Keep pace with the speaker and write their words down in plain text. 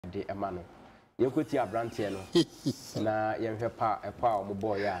de emano yekoti abrante no na yemhwe pa omo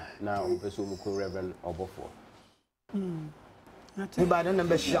boy a na ompeso mu ko Rev.Oboufour We by the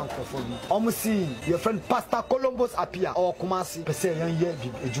number shank for me. Almost see your friend Pastor Colombus Appiah or Kumasi. Pese yan ye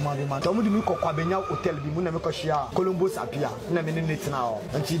a juma be man. Tomu di mi ko kwabenya hotel bi mu na me ko share Colombus Appiah. Na me ne now.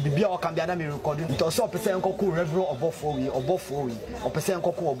 Until the bia o kan bia na me recording. It also pese yan ko ku Rev.Oboufour we Oboufour we. O pese yan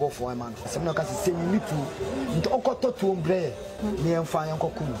ko ku Oboufour man. Sem na ka se me to. Nto okoto to ombre. Me en fa yan ko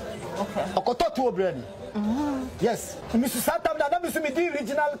ku. Okay. Okoto to ombre ni. Yes, Mr. Satam, that is the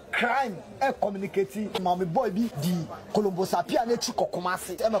original crime. Communicating, mommy boy, be the Colombus Appiah, Chico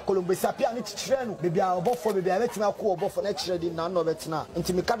Comasi, Emma Colombus Appiah, Trenu, maybe Oboufour, maybe I let me call Oboufour next year, none of it now.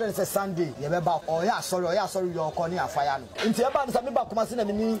 Until me cut a Sunday, you about, oh, yeah, sorry, you're calling a fire. Until about something about Comasi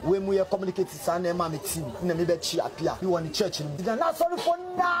and me, when we are communicating Sunday, mammy team, in the Mibechi Appiah, you want the church. They're not sorry for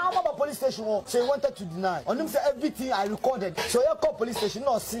now about police station, so you wanted to deny. On them say everything I recorded, so you call police station,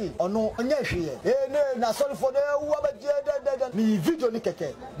 not see, or no, on your here. Na sorry for the me video ni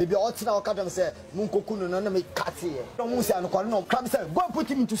keke baby otina okada say munkoku no na me cut here no mu say anko no come say go put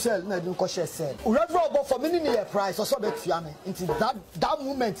him into cell na do share cell Rev.Oboufour me ni your price so bet fia me into that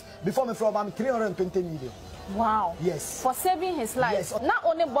moment before me from 320 million. Wow. Yes. For saving his life. Yes. Not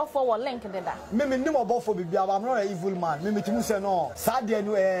only Oboufour will link that. Me no Oboufour be I'm not an evil man. Me to say no. Sad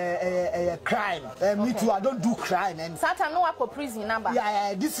no a crime. Me too I don't do crime and Satan no up prison number.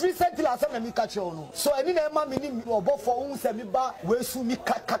 Yeah, this recently I said me catch you no. So any man me Oboufour who say me ba we su me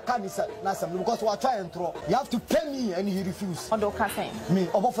kaka ni na say because we try and throw. You have to pay me and he refuse. Odo ka say. Me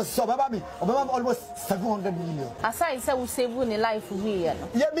Oboufour so baba me almost 700 million. Aside say we save in life we no.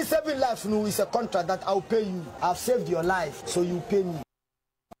 Yeah, me saving life no is a contract that I'll pay you. I've saved your life, so you pay me.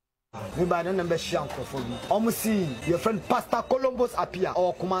 We by the number shank for me. Almost see your friend Pastor Colombus Appiah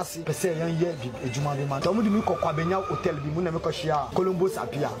or Kumasi. Pese yan ye a juma be man. Tomu di mi ko kwabenya hotel bi mu na me ko share Colombus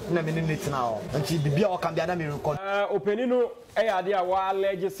Appiah. Na me ne now. Until the bia o kan bia na me record. Openino e ade a wa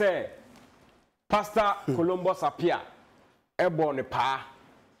allege say Pastor Colombus Appiah e bo ne pa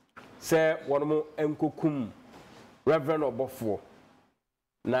say wono enkokum Rev.Oboufour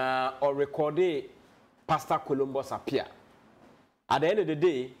na o recorde Pastor Colombus Appiah. At the end of the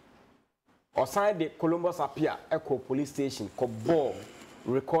day, outside the Colombus Appiah Echo Police Station, Kobo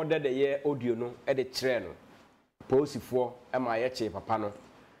recorded the year audio no at the train. Post for MIH Papano.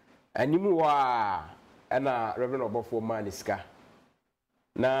 And you wa and Rev.Oboufour man is ka.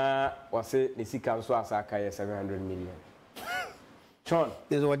 Na was it the Sika so as 700 million. Sean,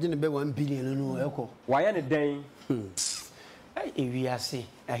 there's what in 1 billion no echo. Why any day? If we are say,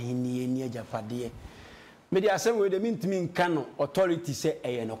 I near Japade. Maybe I say, we the mean canon authority say,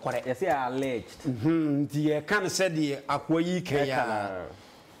 I no correct. I say, alleged. The can say the Appiah Kaya.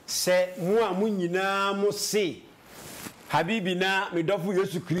 Say, Mua Munina must say, Habibina, Medofu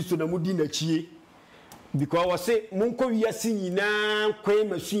Yesu Christo, na Mudina Chi. Because I say, Munko Yasin na Quay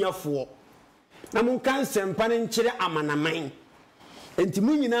Machine for. Na Munkan Sempanin Chile Amanamain. And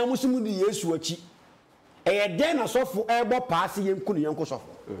Timunina Musumudi Yesu Chi. Den a soft airbo passing in Kunyanko soft.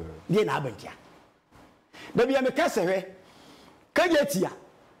 Then Abentia. Baby, I'm a cassaway. Kagetia.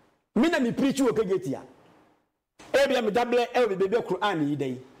 Mina me preach you a Kagetia. Every am a double every baby Kurani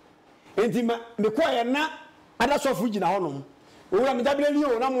day. Intima, the choir na, and that's off region honor. We am double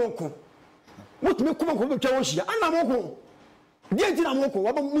you and I'm won't. What me come over Chawoshia, and I'm won't. Dear Tinamoko,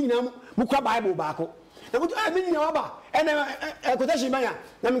 what about me now? Muka Bible Bako. I would have been your Abba, and a quotation Maya,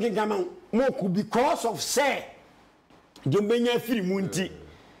 Namin Gaman, Moku, because of say, you may have free moonty.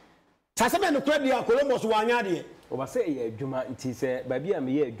 Sasaman the credit Columbus one yard. Over say, Juma, it is a baby, I'm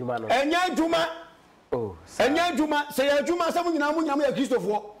here, Juma. And ya Juma, oh, and ya Juma, say, Juma, someone in Amunia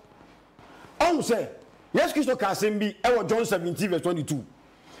Christopher. Oh, say, yes, Christo Casimbi, our John 17, verse 22.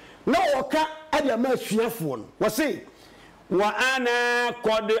 No, okay, at your mercy, phone. Was say, وأنا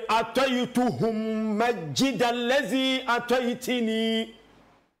قد أعطيتهم مجد الذي أعطيتني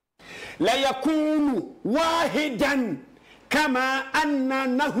لا يكون واحدا كما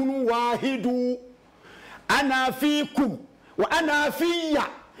أن نحن واحد أنا فيكم وأنا فيا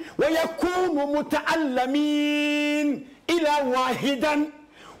ويكون متعلمين إلى واحدا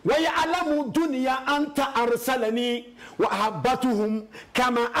ويعلم الدنيا أنت أرسلني وأحبتهم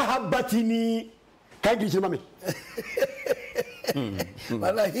كما أحبتني كيف يجي مامي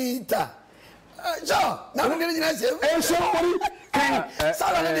Malahita. So, now we're going to say, sorry,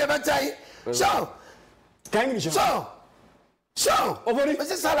 so, can you so, over it,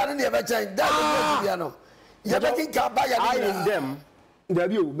 Mrs. Salah in the Abachay, that piano. You're taking Appiah in them. The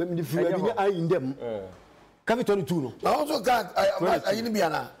view, I in them. Come to 22. I also got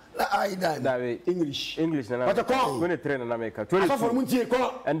Ayinibiana. English. But the call 23 in America.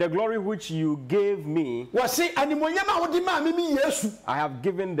 22. And the glory which you gave me, I have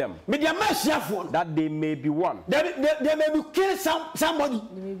given them, that they may be one. They may be kill somebody.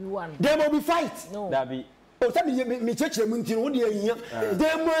 There may be one. There may be fight. No. That be, There may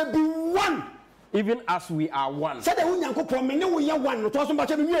be one. even as we are one. Said the Unyanko Promene, we are one. It wasn't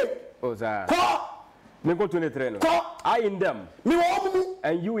much of a Oh, sir. call. Go 23. I in them,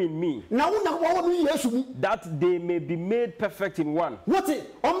 and you in me, Now, that they may be made perfect in one, what is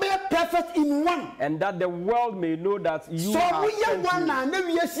perfect in one? and that the world may know that you So have we are sent one me and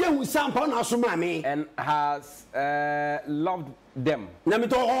maybe yes, you some pound as mommy. and has loved them,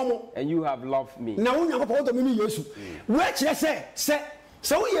 Namito Homo. and you have loved me. Now, Unyanko to me, yes. Which I say,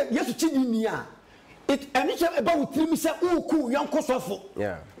 so we yes to Chidinia. It and it's about 3 minutes. Oh, cool, young Kosovo.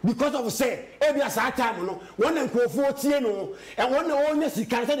 Yeah. Because of say, every as I time, no one and go 14, and one owner is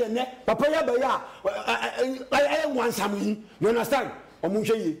cancer the neck, Papaya Baya. I want some, you understand?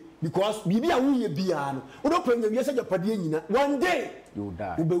 Omushe, because Bibia will be an open the yes of Padina. One day You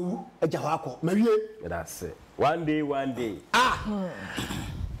die. Ubu a Jawako, Marie. That's it. One day.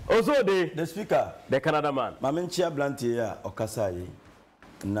 Also, The speaker, the Canada man. Mamenchia Blantia Okasai,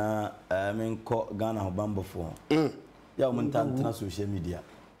 na menko Ghana Oboufour. Ya umuntan social media.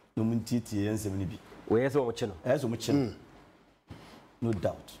 No muntiti and 70. Where's our channel? As much no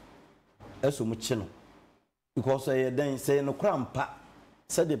doubt. As much because I then say no crampa.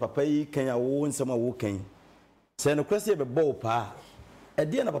 Said the papa can ya won some walking. Say no cressy a bow pa. A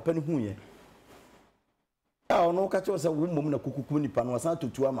dear of a penny who no catch us a woman of Kukuni pan was not to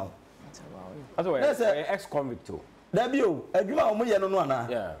 2 amount. That's an ex-convict too. That you, a Guma,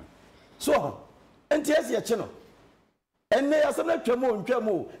 Yeah. So, and yes, your channel. And they are some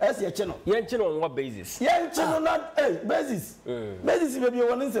tremo, as your channel. Your channel on what basis? Yeah, channel not a basis. Basis may be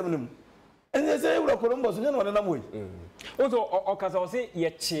 1 in 7. And they say, we're Colombus, and one another way. Also, or because I say,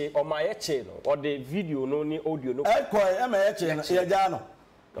 Yeche or my channel or the video, no ni audio, no. I quite am a channel, Yajano.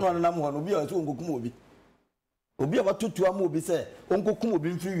 One and one will be a 2 movie. Will be about 2 movie, say, Uncle Kumo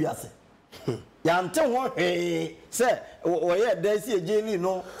being 3 years. Yanton what hey say or yeah they see a jelly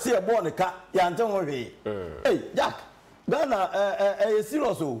no see a born a cat Yanton what hey Jack Ghana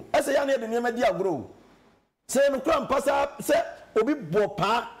serious so I say I need the name of dear bro say no cram pass up say obi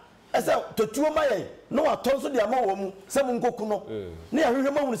bopa I say to 2 my no I told so the amount some uncocuno near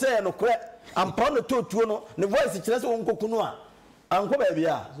him say no correct I'm pound the 2 no the voice is just uncocuno Uncle baby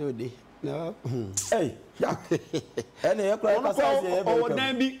so day no hey Jack any or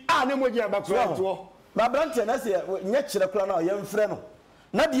then be animal back to my branch na say nyekire kura na ye mfre no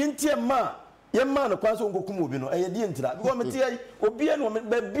na de ntie ma ye ma no kwanso ngokum obi no eye de ntira because me tie obi no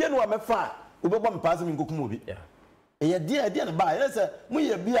ba bie no me fa obebo me pass me ngokum obi eye de na ba ye say mu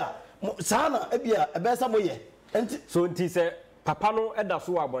ye bia sana e bia e be sa mo ye enti so nti say papa no eda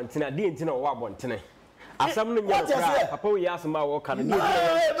so wa bontene de ntina wo abontene asam no nya kra papa we asma wo kan no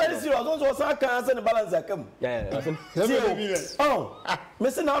very serious so sa kan say ne balance akam yeah oh me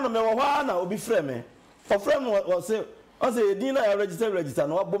say na no me wo hwa na obi frɛ me o frɛ me o say din na register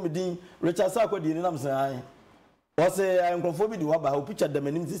no abo me din Richard Sakwa din na me say ai o say nkrofo bi di wa ba o picture dem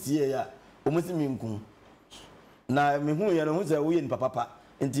anim sisi ye ya o mo si me nkum na me hu ye no hu say wo ye ni papa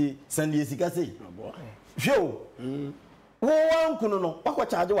nti send ye sika sei hwe wo wankunu no wakɔ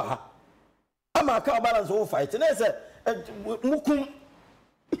charge wa ha ama ka balance wo fight na say mukum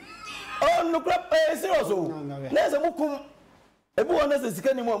oh no crap serious o na say mukum ebi wona say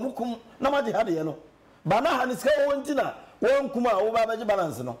sika ni mo mukum na ma je hade ye no ba na ha ni sika wo ntina wo nkum a wo ba ba je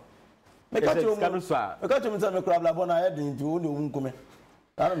balance no me ka tiro mu say me crab la bona e din ti wo ni wo nkum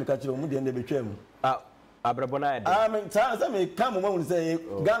ara me ka tiro mu de betwa mu abrabona e me say me ka mo ma say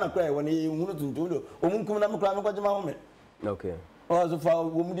Ghana cry woni hunu tuntu o mu nkum na me crab me ko je ma ho me okay so far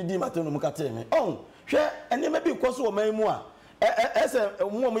wo mu didi matter no mu ka tell me oh hwe ene me bi koso wo man mu a ese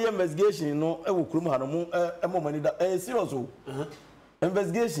mo ye investigation no e wo kurum ha no mu mo mani da serious o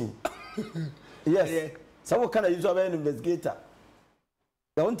investigation yes so what can I use an investigator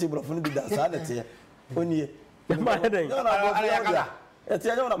don't you bro fun bi da sa na te oni ma heden eti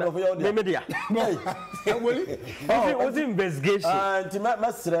anya na bro for your media was investigation anti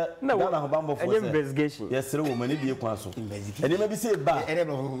masre na Oboufour for investigation yes re wo mani bi ekwan so eni ma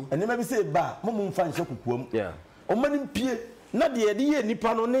bi say ba mo mu mfa nse kukuam yeah o mani pie na de ye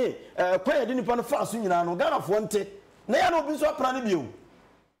nipa no ne kwa ye de nipa no fa so nyina no Ghana fo nte na ya no obi so apra ne bio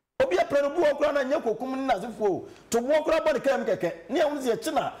obi apra no bu okura na nya kokum ni nazefo to bu okura bo de kam keke ne ya won se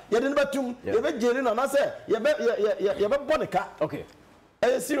china ye de ne batum ye be jeri na na se ye be bo ne ka okay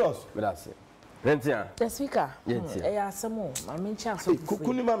serious but that's it Rentia. The speaker. Yes. Asamo. I mean, so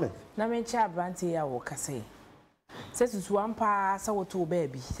Kukuni mame. Na me cha branti ya wo kase. Se tutu ampa sa wo to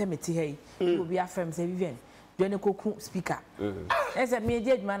baby. Se meti hey. You be afem se Vivian. You ne koku speaker. Ese me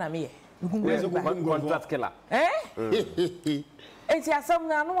je adwuma na me ye. Contract killer. Enti asam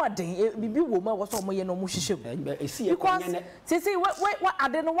na no aden bibi wo ma wo so mo ye no mo hihye. Because see what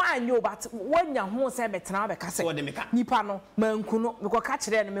ade no wa anyo but wanya ho se betena be kase. Nipa no manku no me ko ka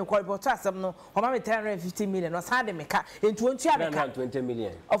kire no me ko report asam no o ma me 350 million o sa de me ka enti won tua me ka 120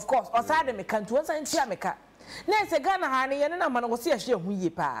 million. Of course o sa de me ka enti won sa tua me ka. Na se Ghana ha ne ye na ma no go se ye hye hu yie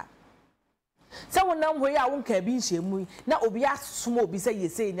pa. Se wonam ho ya won ka bi nhemu na obi asomo obi se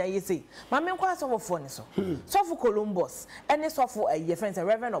yese nya yese ma me nkwa sofo ne so sofo Colombus ene sofo ye friends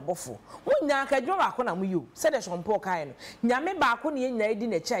Rev.Oboufour munya ka dwo ba ko na mu yu se de shompo kai no nyame ba ko ne nya edi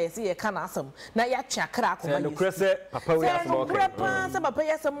na cha yese ye ka na asam na ya twa kra ko ma no krese papa we asmo kai pa se papa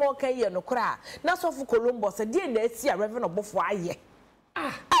ye asmo kai ye no kra na sofo Colombus de na asi a Rev.Oboufour aye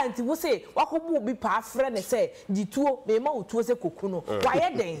anti wo se wakobu obi pa afre ne se dituo me ma otuo se kokuno wa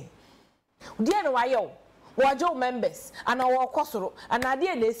ye den Dear no wayo wajo members ana wo kwosoro ana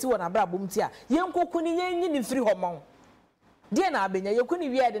de na esi wona bra bomti a yenkoku ni yenyi ni firi homon de na abenya yekuni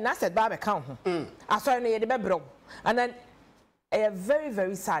wi de na set ba be kan ho asori no ye de bebrɛ ana very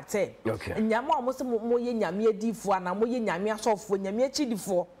very sad say nyama mo se mo ye nyame adifo ana mo ye nyame asofo nyame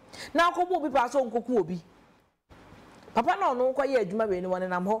achidifo na akobo obi pa so nkoku obi Papa no no kwa ye adwuma we ni won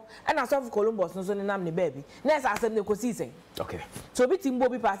nam ho na so Colombus no so ni nam ne baby na esa asem ne kosi sen okay so bi timbo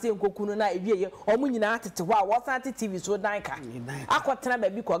bi pass enkoku no na ebieye omu nyina atete ho a wo san TV so dan ka akotena ba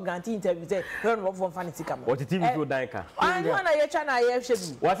bi ko ganti interview say no for fancy camera what TV so dan ka an na ye twa na ye hwe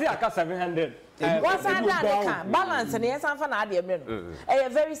bi was it aka 700 one san dan ka balance ne ye san fa na ade me no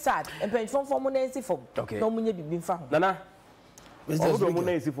very sad empen fom na ensi fom no munye bibi mfa ho nana odo mu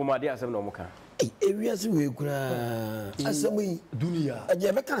na ensi fom ade asem no mo ka ewiase we kura asemi dunia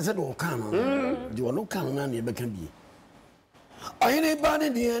aje be kan se do kan no de wono kan na ne be kan bi ayine ba ne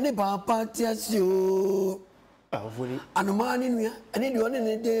de ne papa tiasio avoni anumani nua ene de one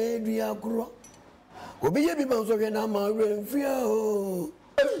ne de dua kuro obi ye bi ma so hwe na ma re mfia o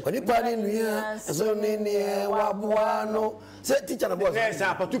oni pa ne nua so ne ne wa boa no se teacher na boss yes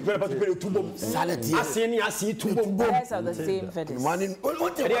patu pere tubom salati aseni asi tubom yes of the same feathers mani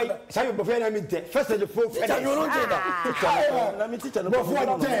say you bofia na mi te first the full teacher you no dey that Na mi teacher no bofia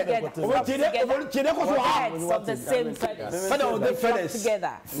te o tire ko so ha of the same feathers feather of the feathers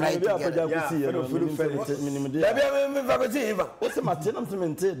together fly together Yeah, me fa beti eva o se mate na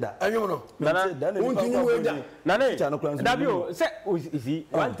mte da. anyo no untini we da nane teacher no kwan so. dabio say isi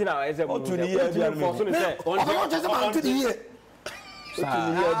one thing I say to the year bi for so say o just man to the year To the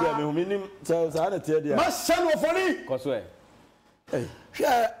year bi am minim sa na te dia. ma shan wo foni ko so hwe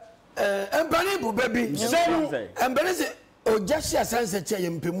empani bu baby empani se o just asanse che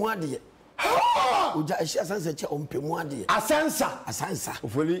yempemu ade o just asanse che o mpemu ade asansa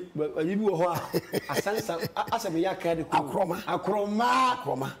ofoli ayibi wo ho a asansa asebe ya ka de akroma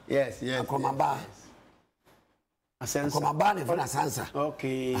yes akroma ba asansa akroma ba ne fa asansa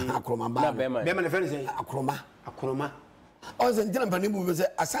okay akroma ba na be be ma ne fe say akroma o se ntina mpani bu be se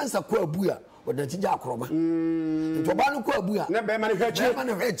asansa ko abu a o da tija akroma to ba no ko abu a na be ma ne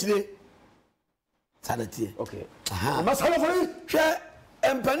hwe chire sanati okay ma sala foni hwe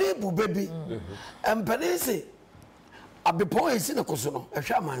empani bu baby empani se abepo esi ne koso no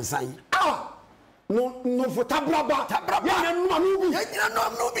ehwe amansan no fo tabraba ya na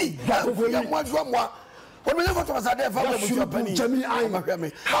no bi ya mwa mwa onu ne foto masade fa ba mu pani jami ai ma hwe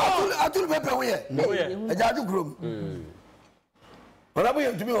me atul be pe wo ye eja ju krom ora bo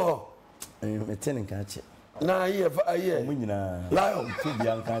ye ntumi ho Me tene nka che. na ye Mu nyina. lion Tu bi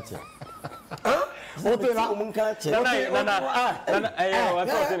anka che. o te la Mu nka che. nana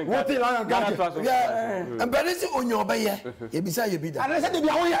wo te la ga ya empani se onyo be ye ye bisa ye bi da ana se de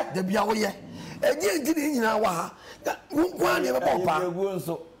bia wo ye eje ntini nyina wa ha kwa ne be popa Egu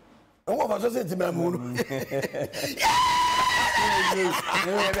nso. wo ba so se ti ma mu no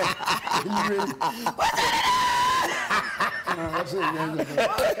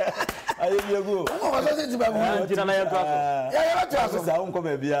Aye bi egu. wo ba so se ti ma mu no ntina na yanto aso ya to aso Sa unko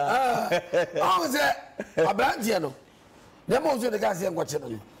ba bia. o se abrantie no dem o so de ga se nkwoche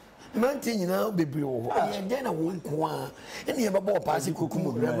no manti nyina bebiri wo ho ye den na wo nko a ene ye bebo paasi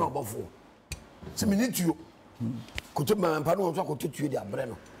kukum Rev.Oboufour se minituo kutu ma mpa no so kututuo di abre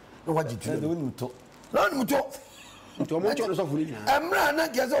no na waji tuo De woni to. na ni muto to mo cho so funi nyina emra na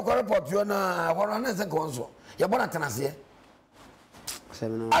ke so ko report yo na hono na se ko nso ye bona tenase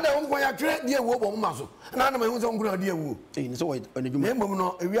ada won ko ya twe die wo bo ma so na na ma hu so nkuna die wo ni so wo ne djuma na mbom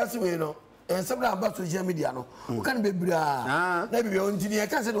no ewiase we no ensem na ba social media no wo kan bebra na bibia on tini e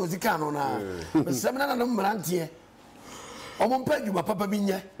kan se do zika no na ensem na no mrantie omo mpa djuma papa bi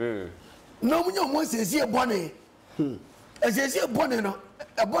nye na omo nya omo sesi e bone sesi e bone no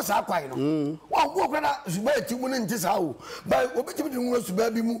e boss akwai no wa wo kra na suba etimu ne nti sa wo ba obetimi de nwo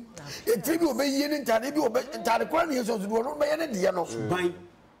suba bi mu etiri bi obeyi ne ntade bi ntade kra ne yeso suba no be ye ne de no ban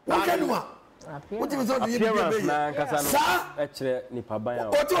wa kanuma what do you say? Sa echere nipa ban a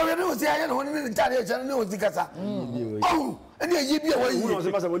o ti o ne o si aye no ne ntade e chere ne o si kasa oh ene ye bi a wa yi o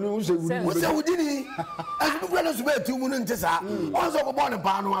se masa woni o se wudi ni asu bi na suba etimu ne nti sa o so ko bo ne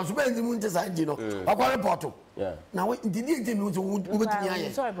pa no asu ba etimu nti sa nji no akwa report na we ndidi enti mi so wo betimi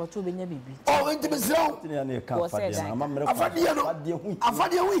aye so report o benya bibi oh enti mi sro ne ka afade no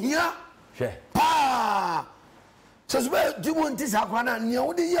afade ho hia hwe pa so etimu nti sa akwa na ne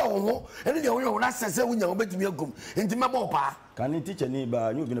wo de ye wo ho ene de wo na sese wo nya wo betimi agum enti mebo pa kan ni teacher ni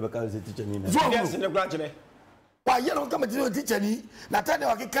ba nyu bi ne be ka se teacher ni na yes ne kra chele wa ye no kama teacher ni na tane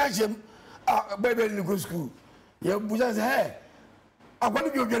wa ke kanjem bebe ni go school ye buja se he akwa ni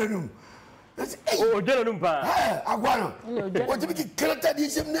bi ogere num o jelo num pa agwa no o tibi ki kelata di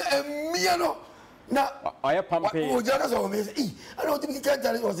jem na emia no na aye pampe o jara so me se ana o tibi ki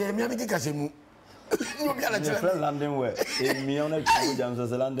kelata o se emia mi ki kasemu no bi ala ne friend landing where emia na ki jam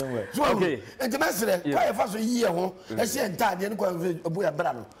so landing where okay enti mesre kwa ye fa so yi ho e se ntade ne kwa obu ya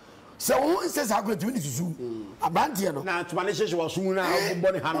bra no se wo se sa akwa tibi ni susu abante no na tuma ne hyehyɛ wɔ so na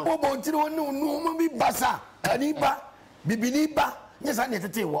bɔ ne ha no bo ntiri won no mo bi basa ani ba bibini ba nye sa ne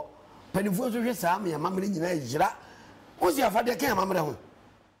tete wo panifo so hwe saa me amamre nyina yira wo si afade kan amamre ho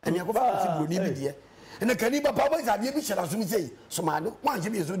ani akofa ti broni bi de ene kani ba pa ba sa bi hyira so mi sei so ma do wan hye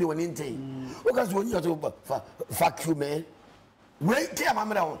bi so de woni ntei wo ka so woni to fuck you man we ke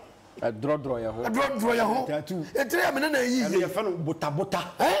amamre ho dro ye ho etre me na yi ye fa no bota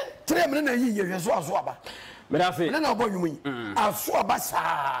tre me na yi ye so aso aba Merafi na na obonwum yi aso aba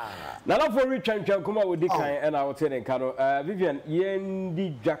saa na na for retwantwan kuma wodi kan na wote ne nka no Vivian ye ndi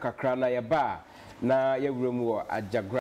dwa kakra na ye ba na ye wura mu wo ajagra